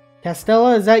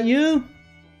 Castella, is that you?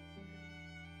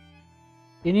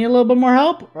 You need a little bit more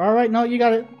help? Alright, no, you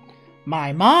got it.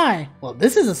 My. Well,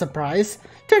 this is a surprise.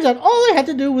 Turns out all I had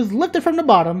to do was lift it from the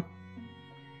bottom.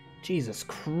 Jesus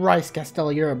Christ,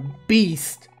 Castella, you're a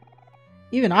beast.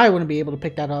 Even I wouldn't be able to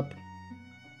pick that up.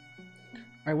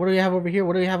 Alright, what do we have over here?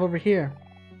 What do we have over here?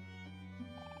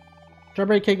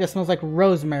 Strawberry cake that smells like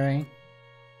rosemary.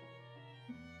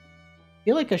 I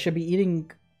feel like I should be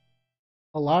eating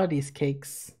a lot of these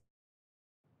cakes.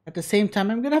 At the same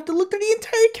time, I'm gonna have to look through the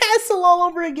entire castle all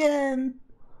over again.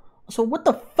 So what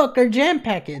the fuck are jam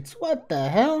packets? What the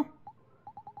hell?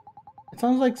 It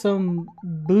sounds like some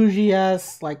bougie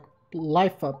ass like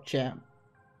life up jam.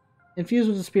 Infused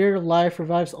with the spirit of life,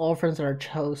 revives all friends that are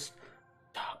toast.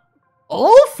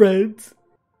 All friends?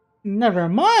 Never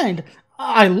mind.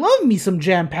 I love me some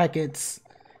jam packets.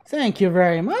 Thank you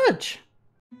very much.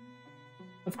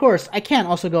 Of course, I can't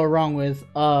also go wrong with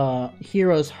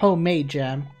Hero's homemade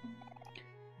jam.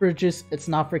 Fruit juice, it's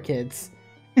not for kids.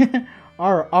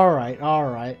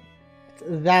 Alright.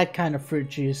 That kind of fruit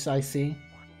juice, I see.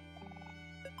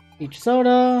 Peach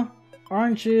soda,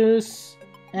 orange juice,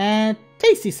 and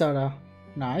tasty soda.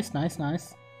 Nice. A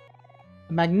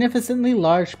magnificently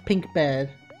large pink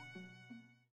bed.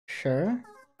 Sure.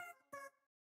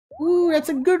 Ooh, that's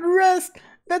a good rest.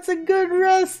 That's a good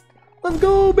rest. Let's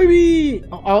go, baby.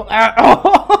 Oh.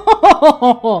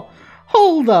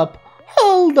 Hold up.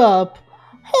 Hold up.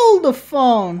 Hold the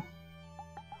phone.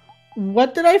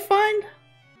 What did I find?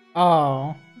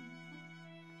 Oh.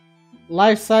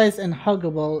 Life-size and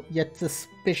huggable, yet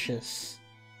suspicious.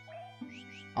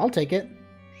 I'll take it.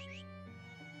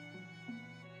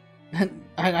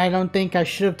 I don't think I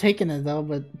should have taken it though,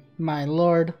 but my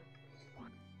lord.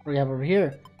 What do we have over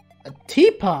here? A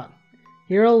teapot!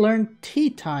 Hero learned tea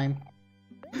time.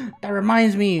 That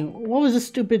reminds me, what was the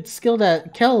stupid skill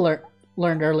that Kel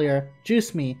learned earlier?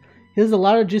 Juice me. He gives a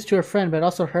lot of juice to a friend, but it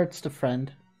also hurts the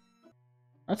friend.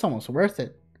 That's almost worth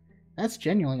it. That's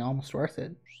genuinely almost worth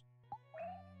it.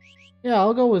 Yeah,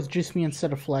 I'll go with Juice Me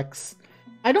instead of Flex.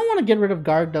 I don't want to get rid of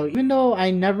Guard though, even though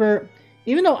I never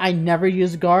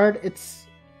use Guard, it's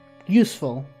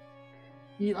useful.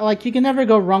 You can never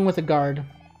go wrong with a Guard.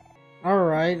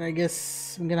 Alright, I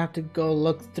guess I'm gonna have to go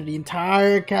look through the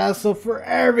entire castle for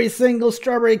every single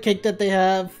strawberry cake that they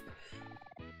have.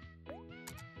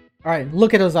 Alright,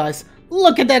 look at those eyes.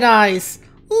 Look at that eyes!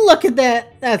 Look at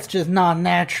that! That's just not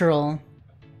natural.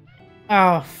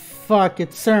 Oh, fuck,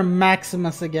 it's Sir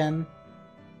Maximus again.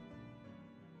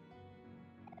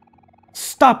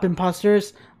 Stop,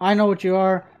 imposters! I know what you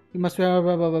are. You must be...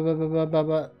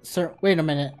 Sir, wait a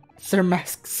minute. Sir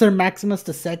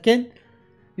Maximus II?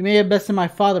 You may have bested my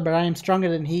father, but I am stronger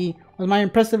than he. With my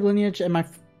impressive lineage and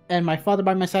my father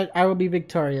by my side, I will be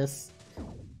victorious.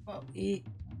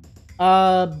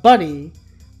 Buddy,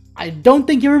 I don't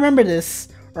think you remember this.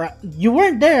 Or you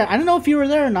weren't there. I don't know if you were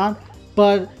there or not,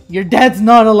 but your dad's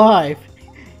not alive.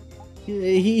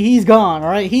 He's gone,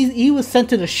 alright? He was sent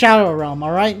to the Shadow Realm,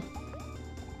 alright?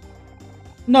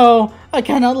 No, I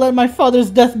cannot let my father's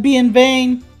death be in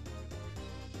vain.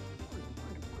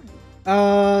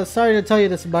 Sorry to tell you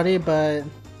this, buddy, but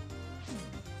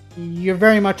you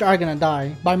very much are gonna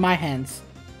die by my hands.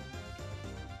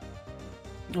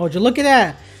 Oh, would you look at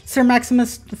that? Sir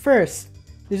Maximus I. This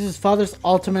is his father's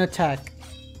ultimate attack.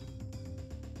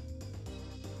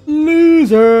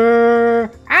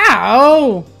 Loser!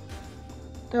 Ow!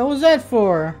 What was that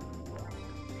for?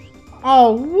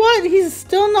 Oh, what? He's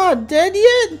still not dead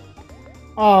yet?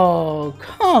 Oh,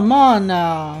 come on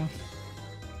now.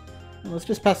 Let's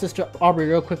just pass this to Aubrey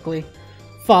real quickly.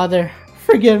 Father,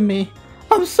 forgive me.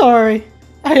 I'm sorry.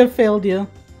 I have failed you.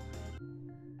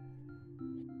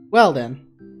 Well then,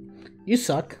 you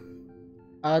suck.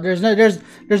 There's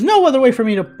no other way for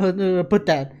me to put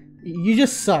that. You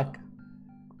just suck.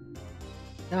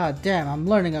 God damn, I'm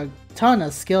learning a ton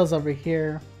of skills over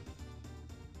here.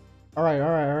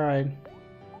 Alright.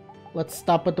 Let's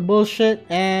stop with the bullshit.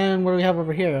 And what do we have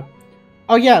over here?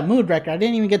 Oh yeah, Mood Wrecker. I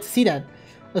didn't even get to see that.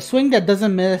 A swing that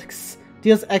doesn't mix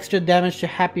deals extra damage to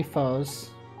happy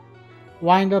foes.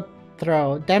 Wind up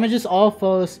throw. Damages all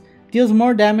foes. Deals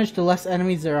more damage the less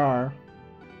enemies there are.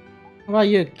 How about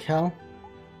you, Kel?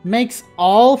 Makes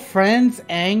all friends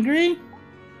angry?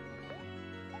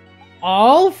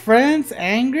 All friends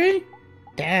angry?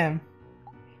 Damn.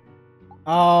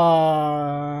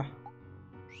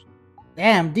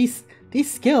 Damn, these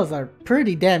skills are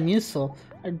pretty damn useful.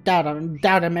 I doubt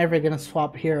I'm ever gonna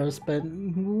swap heroes, but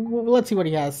let's see what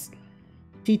he has.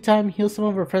 Tea time, heal some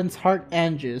of our friend's heart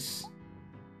and juice.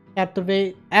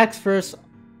 Captivate, axe first.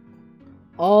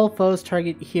 All foes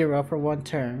target hero for 1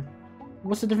 turn.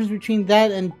 What's the difference between that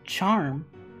and charm?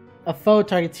 A foe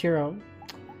targets hero.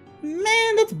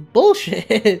 Man, that's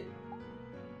bullshit.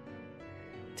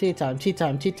 Tea time.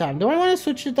 Do I want to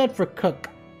switch that for cook?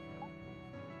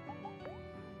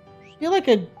 I feel like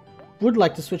I would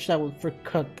like to switch that for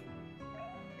cook.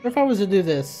 What if I was to do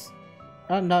this?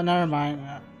 Oh, no, never mind.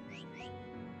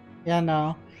 Yeah,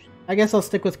 no. I guess I'll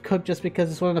stick with cook just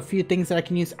because it's one of the few things that I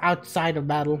can use outside of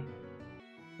battle.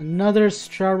 Another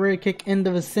strawberry cake in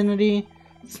the vicinity.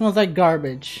 It smells like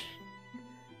garbage.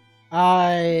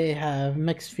 I have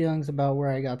mixed feelings about where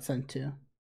I got sent to.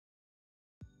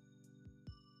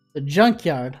 The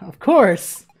junkyard, of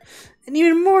course! And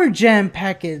even more jam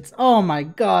packets! Oh my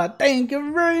god, thank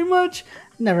you very much!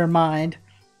 Never mind.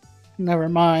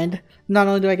 Not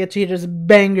only do I get to hear this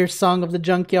banger song of the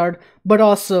junkyard, but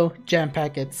also jam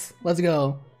packets. Let's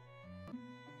go.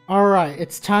 Alright,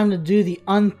 it's time to do the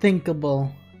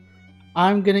unthinkable.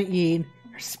 I'm gonna eat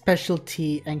her special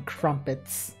tea and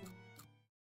crumpets.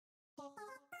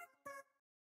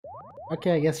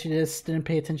 Okay, I guess you just didn't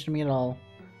pay attention to me at all.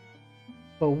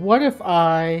 But what if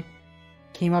I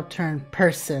came up to her in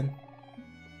person?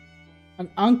 An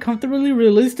uncomfortably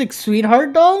realistic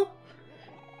sweetheart doll?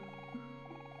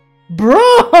 Bro!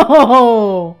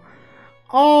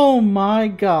 Oh my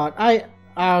god.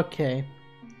 Okay.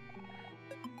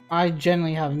 I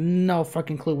genuinely have no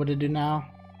fucking clue what to do now.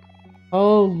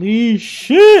 Holy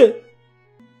shit!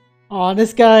 Oh,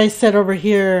 this guy said over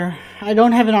here, I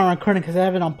don't have it on recording because I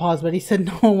have it on pause, but he said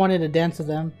no one wanted to dance with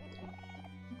him.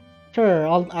 Sure,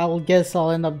 I'll guess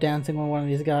I'll end up dancing with one of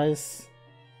these guys.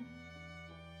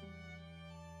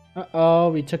 Uh-oh,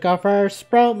 we took off our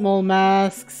sprout mole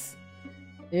masks.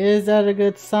 Is that a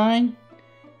good sign?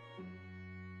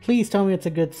 Please tell me it's a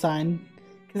good sign.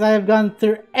 Because I have gone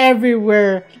through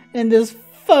everywhere in this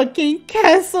fucking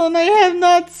castle and I have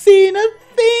not seen a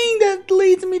thing that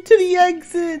leads me to the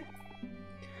exit.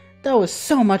 That was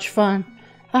so much fun.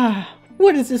 Ah,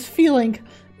 what is this feeling?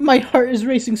 My heart is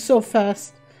racing so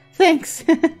fast. Thanks.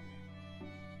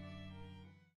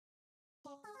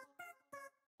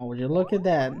 Oh, would you look at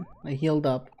that? I healed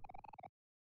up.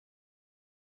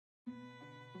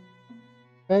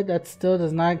 But that still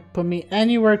does not put me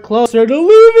anywhere closer to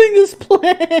leaving this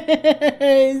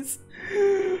place.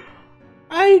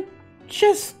 I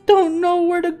just don't know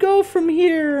where to go from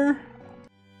here.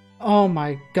 Oh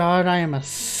my god, I am a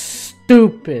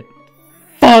stupid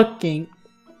fucking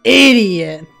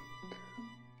idiot.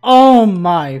 Oh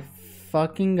my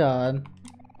fucking god.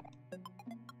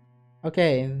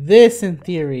 Okay, this in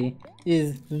theory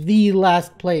is the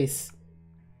last place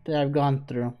that I've gone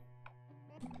through.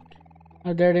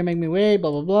 How dare they make me wait,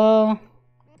 blah blah blah.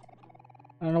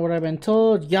 I don't know what I've been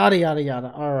told, yada yada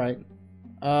yada. Alright.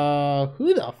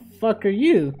 Who the fuck are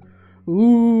you?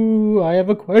 Ooh, I have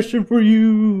a question for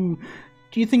you.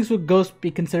 Do you think would ghost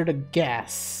be considered a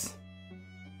gas?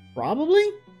 Probably?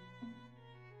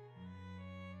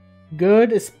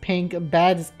 Good is pink,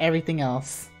 bad is everything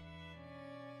else.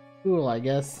 Cool, I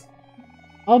guess.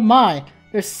 Oh my,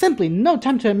 there's simply no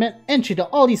time to admit entry to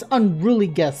all these unruly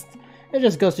guests. It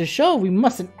just goes to show we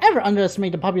mustn't ever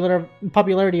underestimate the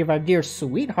popularity of our dear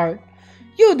sweetheart.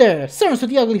 You there, servants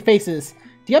with the ugly faces.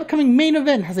 The upcoming main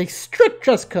event has a strict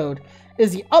dress code. It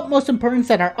is the utmost importance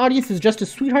that our audience is just to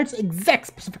sweetheart's exact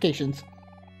specifications.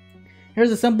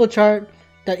 Here's a simple chart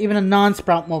that even a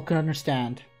non-sprout mole could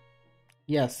understand.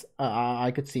 Yes,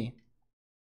 I could see.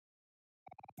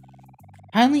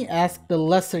 Kindly ask the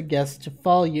lesser guests to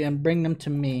follow you and bring them to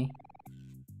me.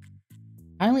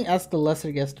 Kindly ask the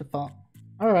lesser guests to follow.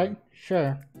 Alright,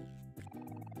 sure.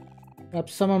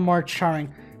 Perhaps someone more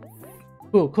charming.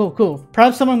 Cool, cool, cool.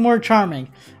 Perhaps someone more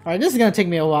charming. Alright, this is gonna take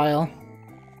me a while.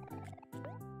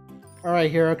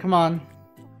 Alright, hero, come on.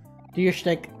 Do your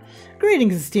shtick.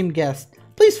 Greetings, esteemed guest.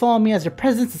 Please follow me as your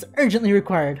presence is urgently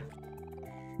required.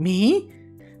 Me?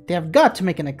 They have got to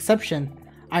make an exception.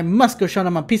 I must go show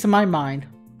them a piece of my mind.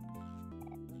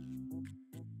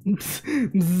 This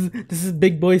is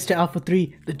Big Boys to Alpha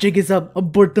 3. The jig is up.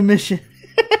 Abort the mission.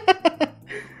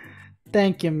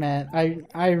 Thank you, Matt.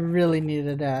 I really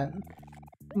needed that.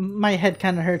 My head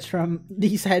kind of hurts from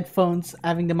these headphones,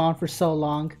 having them on for so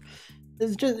long.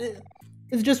 It's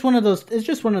just one of those. It's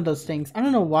just one of those things. I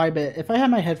don't know why, but if I have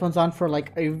my headphones on for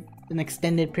like an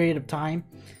extended period of time,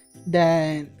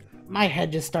 then my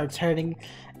head just starts hurting.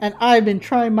 And I've been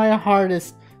trying my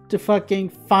hardest to fucking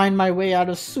find my way out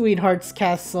of Sweetheart's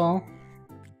castle.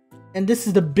 And this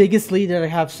is the biggest lead that I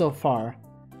have so far.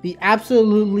 The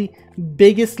absolutely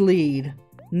biggest lead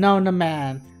known to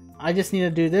man. I just need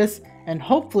to do this, and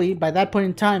hopefully by that point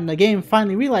in time the game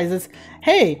finally realizes,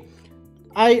 hey,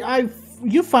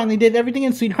 you finally did everything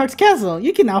in Sweetheart's castle.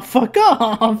 You can now fuck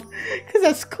off. Because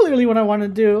that's clearly what I want to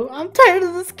do. I'm tired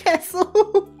of this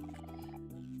castle.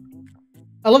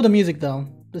 I love the music though.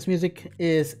 This music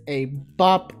is a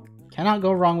bop. Cannot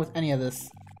go wrong with any of this.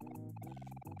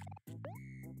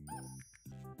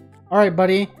 Alright,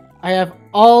 buddy. I have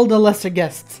all the lesser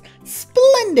guests.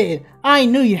 Splendid! I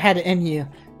knew you had it in you.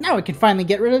 Now we can finally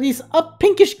get rid of these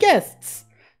pinkish guests.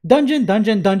 Dungeon,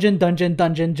 dungeon, dungeon, dungeon,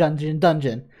 dungeon, dungeon,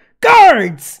 dungeon.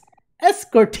 Guards!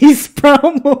 Escort these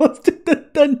promos to the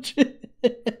dungeon.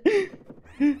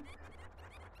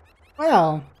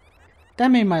 Well,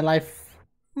 that made my life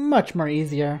much more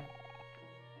easier.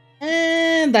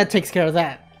 And that takes care of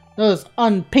that. Those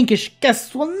unpinkish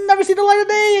guests will never see the light of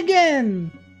day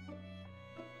again.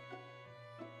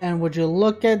 And would you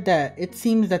look at that? It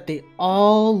seems that they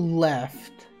all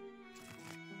left.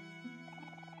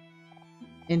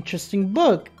 Interesting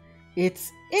book.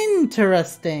 It's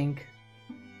interesting.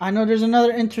 I know there's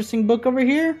another interesting book over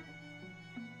here.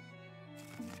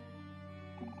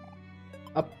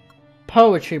 A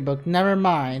poetry book. Never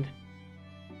mind.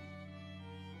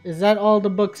 Is that all the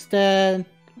books that...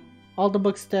 all the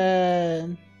books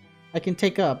that I can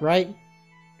take up, right?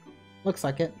 Looks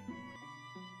like it.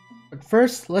 But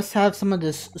first, let's have some of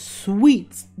this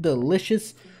sweet,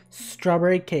 delicious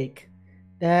strawberry cake.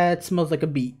 That smells like a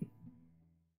beet.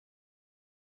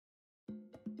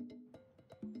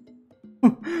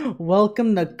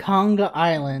 Welcome to Conga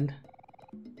Island.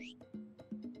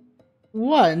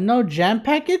 What? No jam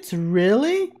packets?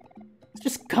 Really? It's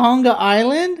just Conga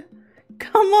Island?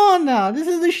 Come on now, this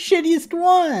is the shittiest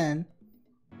one!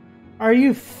 Are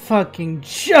you fucking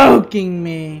joking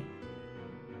me?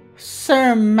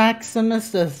 Sir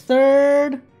Maximus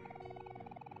III?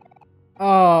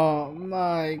 Oh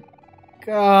my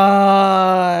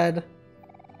god.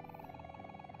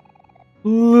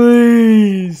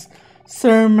 Please,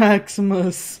 Sir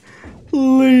Maximus,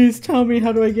 please tell me,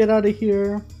 how do I get out of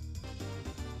here?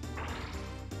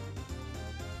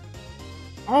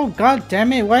 Oh god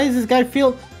damn it, why does this guy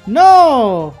feel—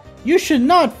 No! You should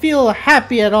not feel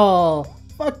happy at all!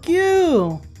 Fuck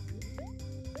you!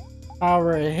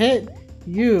 Power hit.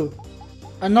 You.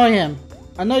 Annoy him.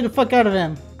 Annoy the fuck out of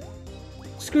him.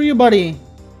 Screw you, buddy.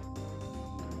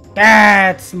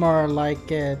 That's more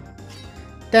like it.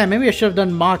 Damn, maybe I should have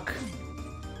done Mach.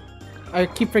 I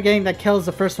keep forgetting that Kel's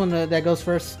the first one that goes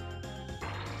first.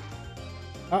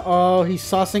 Uh-oh, he's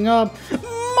saucing up.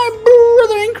 My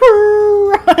brother in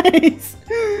Christ!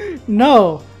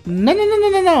 No. No, no, no, no,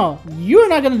 no, no. You are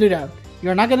not gonna do that.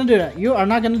 You're not gonna do that. You are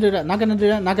not gonna do that. Not gonna do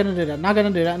that. Not gonna do that. Not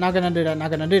gonna do that. Not gonna do that.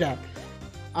 Not gonna do that.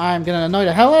 I'm gonna annoy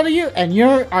the hell out of you, and you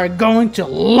are going to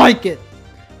like it.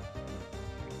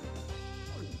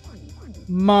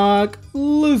 Mach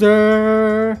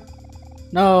loser.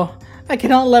 No, I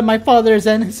cannot let my father's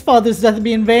and his father's death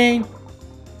be in vain.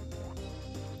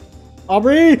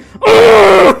 Aubrey!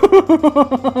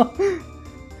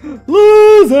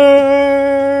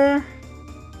 Loser!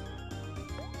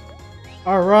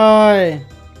 Alright.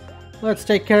 Let's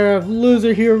take care of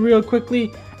loser here real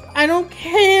quickly. I don't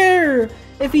care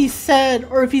if he's sad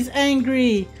or if he's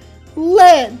angry.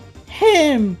 Let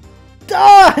him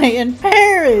die and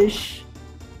perish.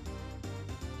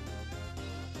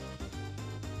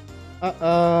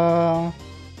 Uh-oh.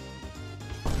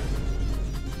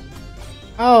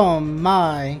 Oh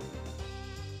my.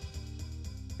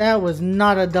 That was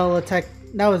not a dull attack.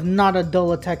 That was not a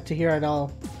dull attack to hear at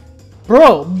all.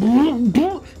 Bro!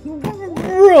 Bro!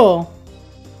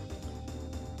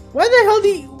 Why the hell do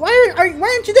you— why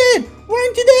aren't you dead? Why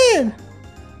aren't you dead?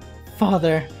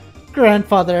 Father,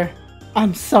 grandfather,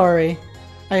 I'm sorry.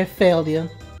 I have failed you.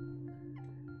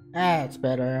 That's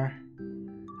better.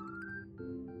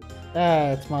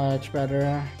 That's much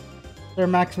better. Sir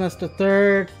Maximus the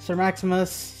Third, Sir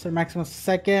Maximus the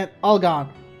Second, all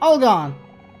gone. All gone!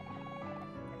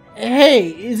 Hey,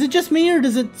 is it just me or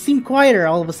does it seem quieter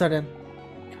all of a sudden?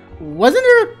 Wasn't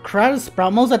there a crowd of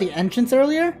Sproutmos at the entrance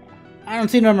earlier? I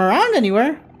don't see them around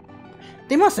anywhere.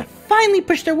 They must have finally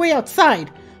pushed their way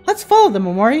outside. Let's follow them,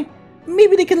 Omori.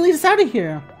 Maybe they can lead us out of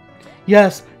here.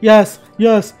 Yes, yes,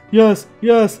 yes, yes,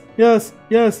 yes, yes,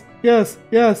 yes, yes,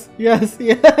 yes, yes,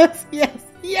 yes, yes,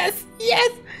 yes,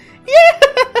 yes,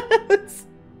 yes!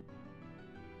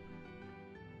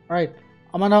 Alright,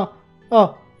 I'm gonna—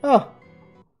 oh.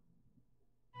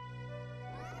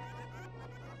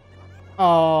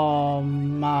 Oh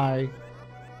my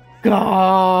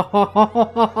god!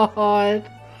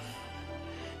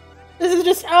 This is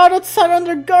just outside on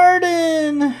their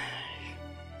garden!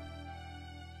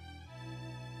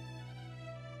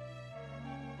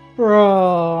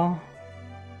 Bro.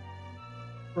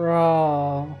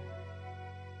 Bro.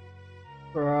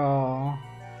 Bro.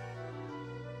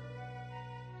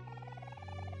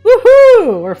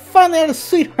 Woohoo! We're finally out of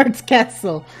Sweetheart's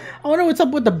Castle! I wonder what's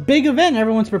up with the big event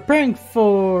everyone's preparing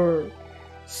for.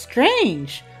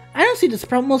 Strange. I don't see the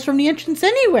Sproutmos from the entrance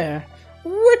anywhere.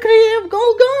 Where could they have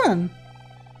all gone?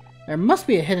 There must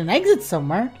be a hidden exit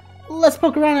somewhere. Let's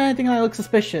poke around at anything that looks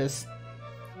suspicious.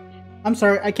 I'm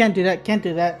sorry, I can't do that. Can't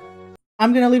do that.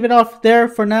 I'm gonna leave it off there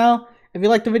for now. If you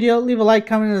liked the video, leave a like,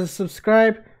 comment, and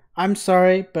subscribe. I'm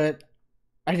sorry, but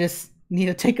I just need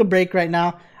to take a break right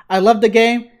now. I love the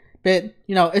game, but,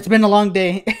 you know, it's been a long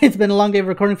day. It's been a long day of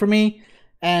recording for me.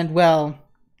 And, well,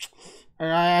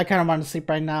 I kind of want to sleep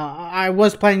right now. I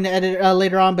was planning to edit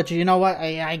later on, but you know what?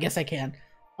 I guess I can.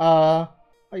 Like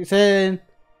I said,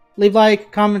 leave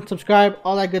like, comment, subscribe,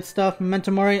 all that good stuff.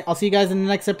 Memento Mori. I'll see you guys in the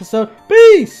next episode.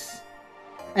 Peace!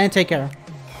 And take care.